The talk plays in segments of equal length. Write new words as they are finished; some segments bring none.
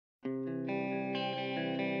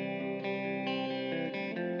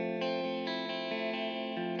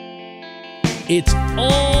It's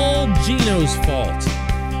all Gino's fault.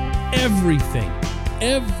 Everything,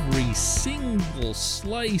 every single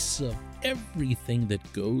slice of everything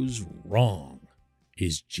that goes wrong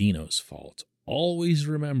is Gino's fault. Always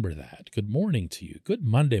remember that. Good morning to you. Good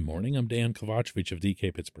Monday morning. I'm Dan Kovacevic of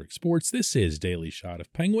DK Pittsburgh Sports. This is Daily Shot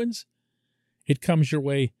of Penguins. It comes your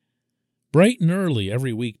way bright and early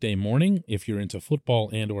every weekday morning. If you're into football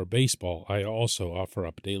and or baseball, I also offer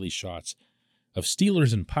up daily shots of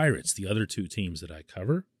Steelers and Pirates, the other two teams that I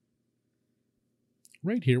cover.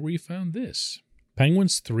 Right here where you found this.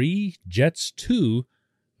 Penguins 3, Jets 2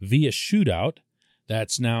 via shootout.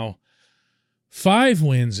 That's now 5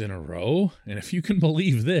 wins in a row. And if you can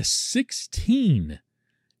believe this, 16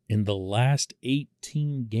 in the last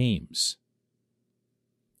 18 games.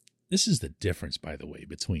 This is the difference, by the way,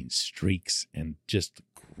 between streaks and just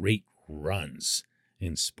great runs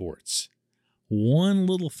in sports. One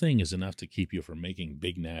little thing is enough to keep you from making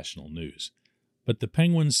big national news. But the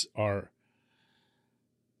Penguins are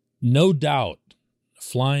no doubt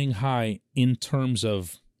flying high in terms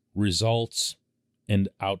of results and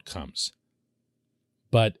outcomes.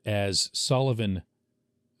 But as Sullivan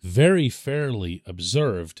very fairly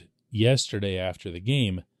observed yesterday after the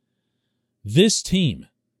game, this team,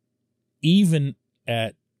 even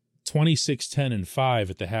at 26-10-5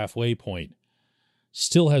 at the halfway point,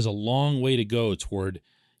 still has a long way to go toward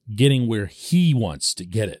getting where he wants to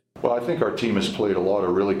get it. Well, I think our team has played a lot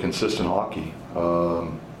of really consistent hockey.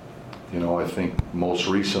 I think most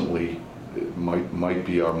recently it might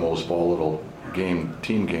be our most volatile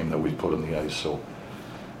team game that we've put on the ice. So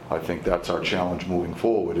I think that's our challenge moving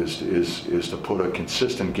forward is to put a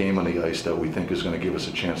consistent game on the ice that we think is going to give us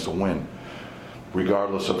a chance to win,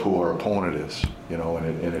 regardless of who our opponent is.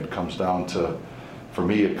 And it comes down to, for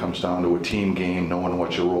me, it comes down to a team game, knowing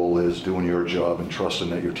what your role is, doing your job, and trusting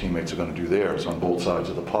that your teammates are going to do theirs on both sides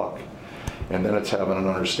of the puck. And then it's having an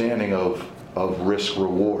understanding of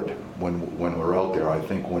risk-reward when we're out there. I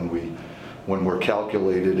think when we're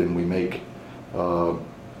calculated and we make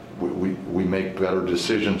better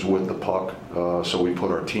decisions with the puck, so we put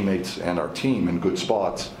our teammates and our team in good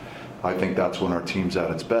spots, I think that's when our team's at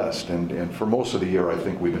its best. And for most of the year, I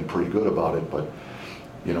think we've been pretty good about it. But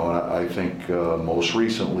I think most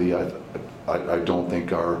recently, I don't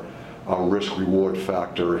think our risk-reward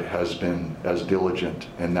factor has been as diligent,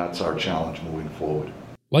 and that's our challenge moving forward.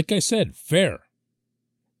 Like I said, fair.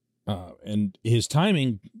 And his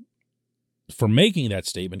timing for making that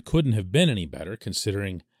statement couldn't have been any better,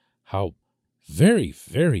 considering how very,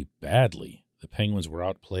 very badly the Penguins were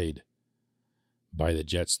outplayed by the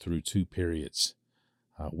Jets through 2 periods.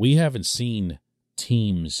 We haven't seen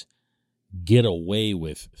teams get away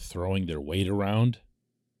with throwing their weight around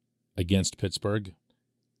against Pittsburgh.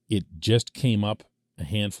 It just came up a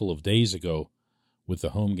handful of days ago with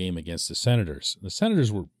the home game against the Senators. The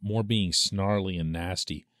Senators were more being snarly and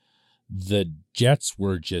nasty. The Jets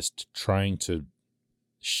were just trying to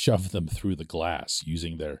shove them through the glass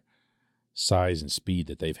using their size and speed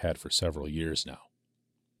that they've had for several years now.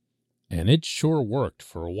 And it sure worked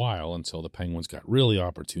for a while until the Penguins got really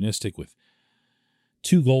opportunistic with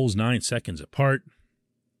 2 goals 9 seconds apart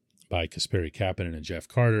by Kasperi Kapanen and Jeff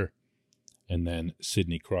Carter. And then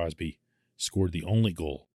Sidney Crosby scored the only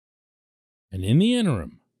goal. And in the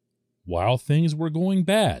interim, while things were going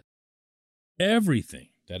bad, everything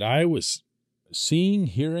that I was seeing,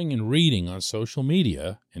 hearing, and reading on social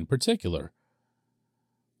media in particular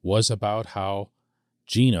was about how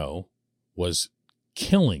Gino was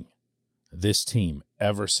killing this team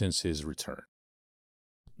ever since his return.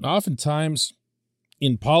 Oftentimes,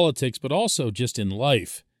 in politics, but also just in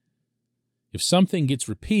life, if something gets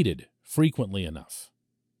repeated frequently enough,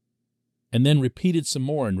 and then repeated some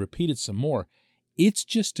more and repeated some more, it's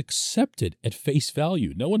just accepted at face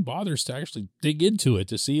value. No one bothers to actually dig into it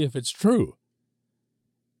to see if it's true.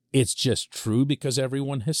 It's just true because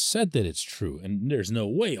everyone has said that it's true, and there's no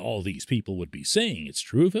way all these people would be saying it's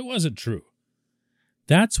true if it wasn't true.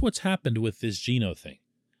 That's what's happened with this Gino thing.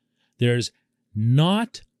 There's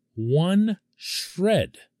not one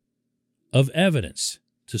shred of evidence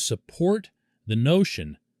to support the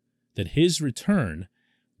notion that his return,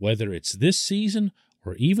 whether it's this season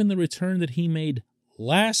or even the return that he made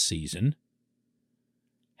last season,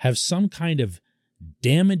 have some kind of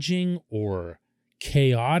damaging or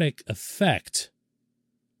chaotic effect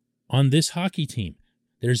on this hockey team.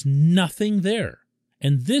 There's nothing there.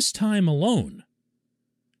 And this time alone,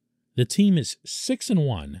 the team is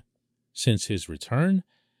 6-1 since his return.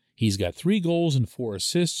 He's got 3 goals and 4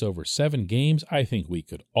 assists over 7 games. I think we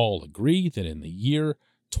could all agree that in the year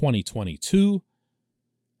 2022,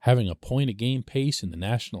 having a point-a-game pace in the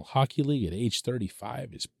National Hockey League at age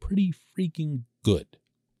 35 is pretty freaking good.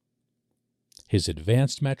 His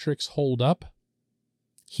advanced metrics hold up.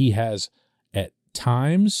 He has, at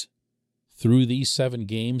times, through these 7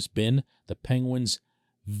 games, been the Penguins'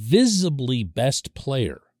 visibly best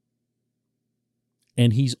player.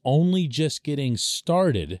 And he's only just getting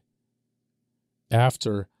started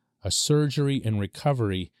after a surgery and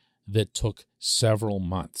recovery that took several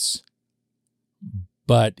months.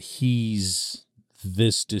 But he's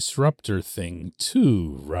this disruptor thing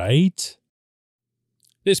too, right?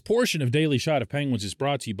 This portion of Daily Shot of Penguins is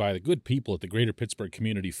brought to you by the good people at the Greater Pittsburgh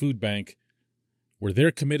Community Food Bank, where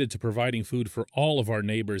they're committed to providing food for all of our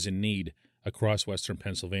neighbors in need across Western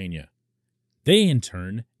Pennsylvania. They, in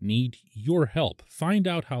turn, need your help. Find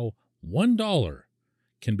out how $1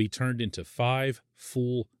 can be turned into 5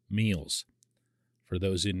 full meals. For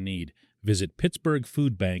those in need, visit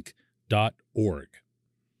pittsburghfoodbank.org.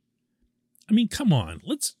 I mean, come on,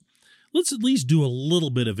 let's at least do a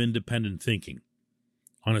little bit of independent thinking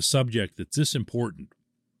on a subject that's this important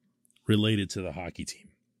related to the hockey team.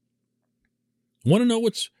 Want to know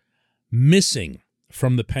what's missing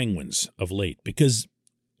from the Penguins of late? Because,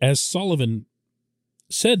 as Sullivan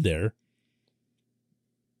said there,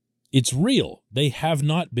 it's real. They have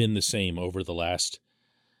not been the same over the last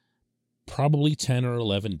probably 10 or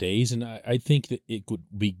 11 days, and I think that it could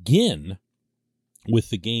begin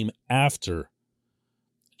with the game after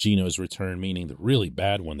Gino's return, meaning the really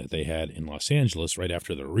bad one that they had in Los Angeles right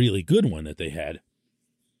after the really good one that they had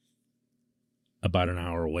about an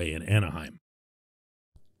hour away in Anaheim.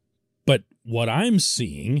 But what I'm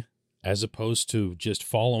seeing, as opposed to just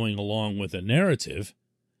following along with a narrative,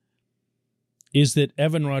 is that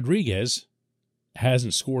Evan Rodriguez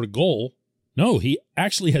hasn't scored a goal. No, he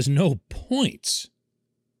actually has no points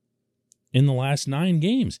in the last 9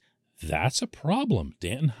 games. That's a problem.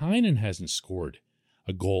 Danton Heinen hasn't scored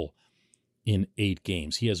a goal in 8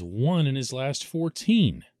 games. He has 1 in his last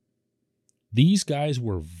 14. These guys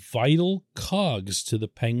were vital cogs to the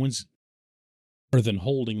Penguins, more than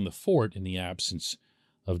holding the fort in the absence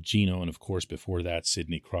of Gino and, of course, before that,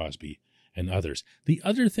 Sidney Crosby and others. The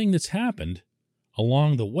other thing that's happened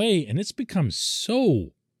along the way, and it's become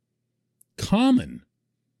so common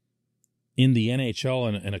in the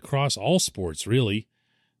NHL and across all sports, really,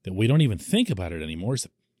 that we don't even think about it anymore, is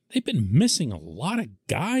that they've been missing a lot of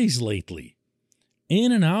guys lately,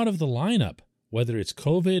 in and out of the lineup, whether it's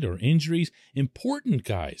COVID or injuries, important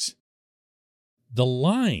guys. The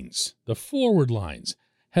lines, the forward lines,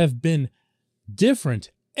 have been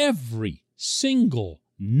different every single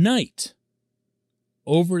night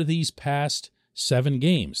over these past 7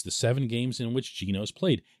 games, the 7 games in which Gino's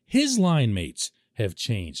played. His line mates have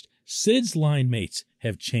changed. Sid's line mates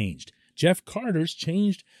have changed. Jeff Carter's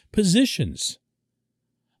changed positions.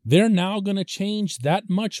 They're now going to change that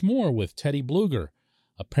much more with Teddy Bluger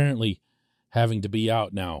apparently having to be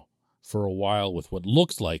out now for a while with what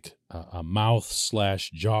looks like a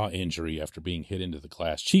mouth/jaw injury after being hit into the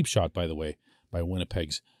glass. Cheap shot, by the way, by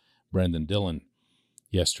Winnipeg's Brendan Dillon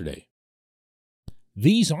yesterday.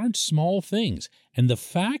 These aren't small things, and the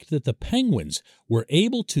fact that the Penguins were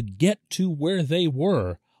able to get to where they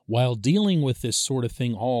were while dealing with this sort of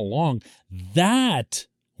thing all along, that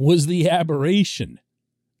was the aberration.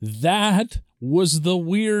 That was the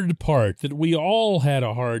weird part that we all had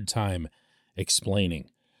a hard time explaining.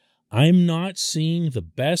 I'm not seeing the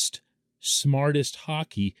best, smartest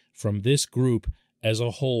hockey from this group as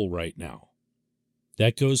a whole right now.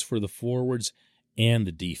 That goes for the forwards and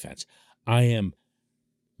the defense. I am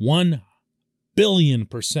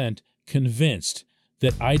 1,000,000,000% convinced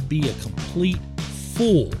that I'd be a complete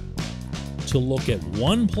fool to look at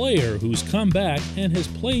one player who's come back and has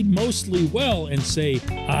played mostly well and say,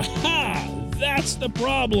 aha, that's the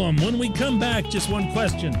problem. When we come back, just one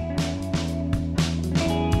question.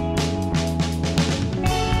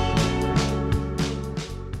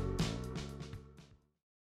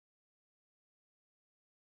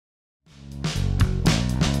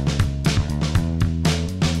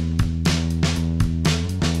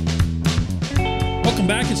 Welcome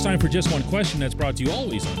back. It's time for Just One Question. That's brought to you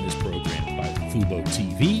always on this program by Fubo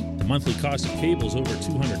TV. The monthly cost of cable is over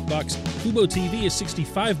 $200. Fubo TV is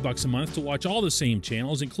 $65 a month to watch all the same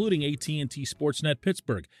channels, including AT&T Sportsnet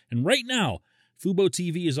Pittsburgh. And right now, Fubo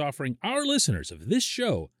TV is offering our listeners of this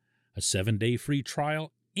show a 7-day free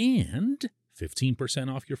trial and 15%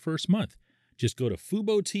 off your first month. Just go to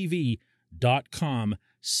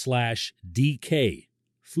FuboTV.com/DK.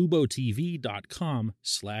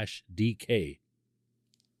 FuboTV.com/DK.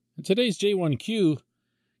 And today's J1Q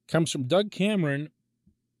comes from Doug Cameron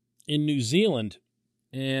in New Zealand,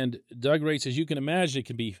 And Doug writes, as you can imagine, it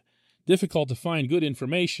can be difficult to find good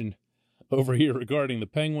information over here regarding the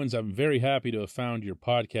Penguins. I'm very happy to have found your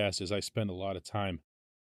podcast as I spend a lot of time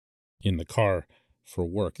in the car for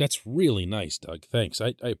work. That's really nice, Doug. Thanks.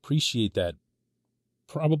 I appreciate that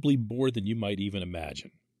probably more than you might even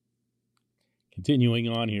imagine. Continuing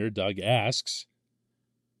on here, Doug asks,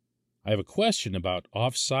 I have a question about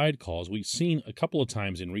offside calls. We've seen a couple of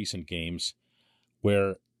times in recent games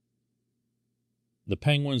where the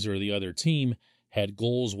Penguins or the other team had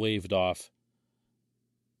goals waved off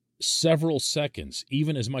several seconds,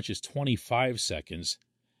 even as much as 25 seconds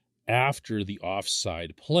after the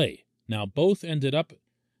offside play. Now, both ended up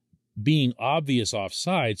being obvious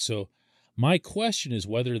offside, so my question is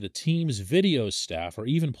whether the team's video staff or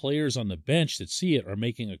even players on the bench that see it are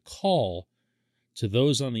making a call to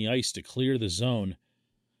those on the ice to clear the zone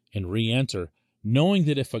and re-enter, knowing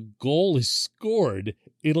that if a goal is scored,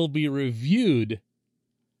 it'll be reviewed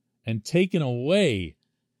and taken away.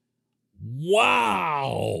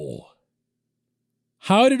 Wow!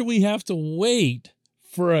 How did we have to wait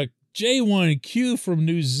for a J1Q from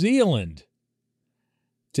New Zealand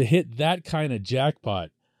to hit that kind of jackpot?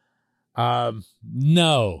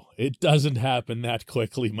 No, it doesn't happen that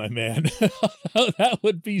quickly, my man. That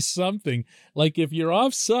would be something. Like if you're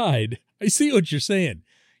offside, I see what you're saying.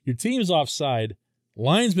 Your team's offside,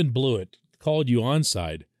 linesman blew it, called you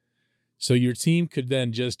onside, so your team could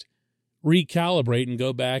then just recalibrate and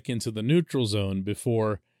go back into the neutral zone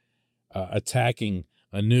before attacking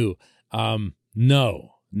anew.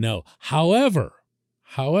 No. However,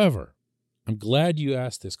 I'm glad you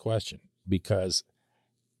asked this question because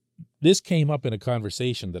this came up in a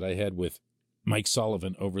conversation that I had with Mike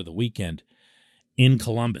Sullivan over the weekend in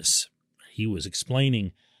Columbus. He was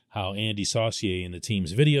explaining how Andy Saucier and the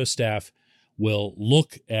team's video staff will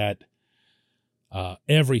look at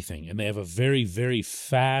everything, and they have a very, very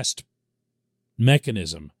fast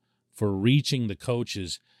mechanism for reaching the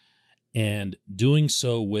coaches and doing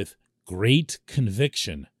so with great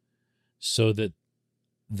conviction so that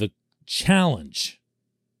the challenge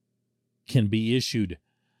can be issued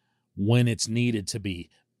when it's needed to be,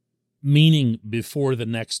 meaning before the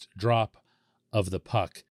next drop of the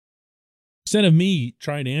puck. Instead of me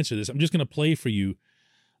trying to answer this, I'm just going to play for you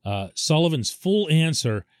Sullivan's full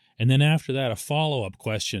answer, and then after that, a follow-up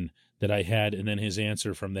question that I had, and then his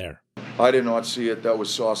answer from there. I did not see it. That was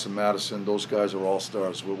Sauce and Madison. Those guys are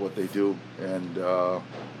all-stars with what they do, and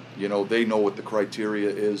they know what the criteria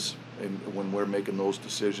is, and when we're making those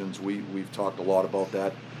decisions, we've talked a lot about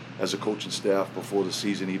that as a coaching staff before the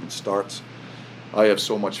season even starts. I have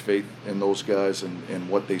so much faith in those guys and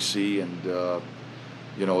what they see, and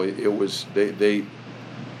it was they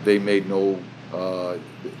made no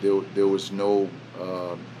there was no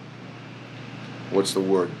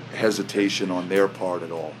hesitation on their part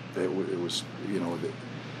at all. It was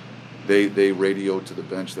they radioed to the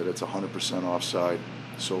bench that it's 100% offside.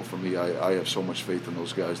 So for me, I have so much faith in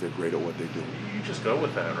those guys. They're great at what they do. You just go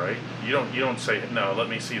with that, right? You don't say, no, let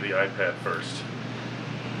me see the iPad first.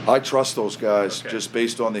 I trust those guys just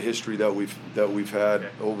based on the history that we've had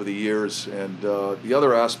over the years. And the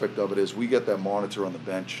other aspect of it is we get that monitor on the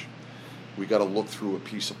bench. We got to look through a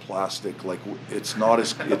piece of plastic. Like it's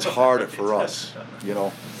harder for us,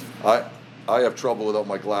 I have trouble without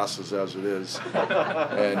my glasses as it is.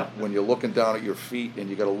 And when you're looking down at your feet and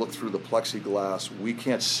you got to look through the plexiglass, we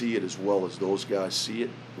can't see it as well as those guys see it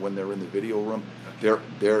when they're in the video room.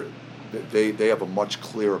 They have a much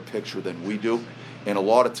clearer picture than we do. And a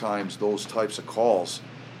lot of times those types of calls,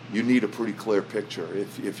 you need a pretty clear picture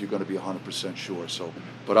if you're going to be 100% sure. So,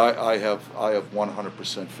 but I have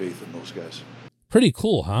 100% faith in those guys. Pretty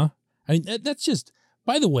cool, huh? I mean, that's just,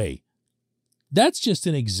 by the way, that's just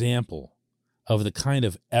an example of the kind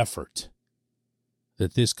of effort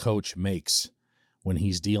that this coach makes when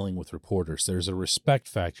he's dealing with reporters. There's a respect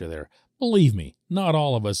factor there. Believe me, not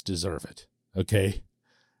all of us deserve it, okay?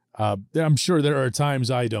 I'm sure there are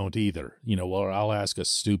times I don't either. Or I'll ask a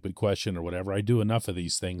stupid question or whatever. I do enough of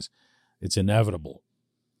these things. It's inevitable.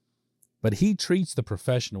 But he treats the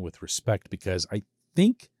professional with respect because I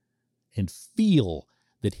think and feel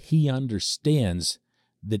that he understands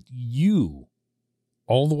that you,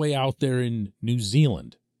 all the way out there in New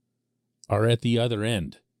Zealand, are at the other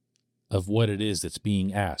end of what it is that's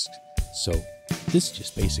being asked. So this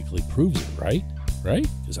just basically proves it, right? Right?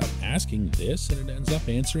 Because I'm asking this and it ends up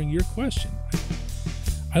answering your question.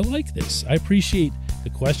 I like this. I appreciate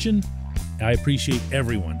the question. I appreciate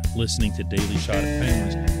everyone listening to Daily Shot of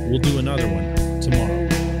Penguins. We'll do another one tomorrow.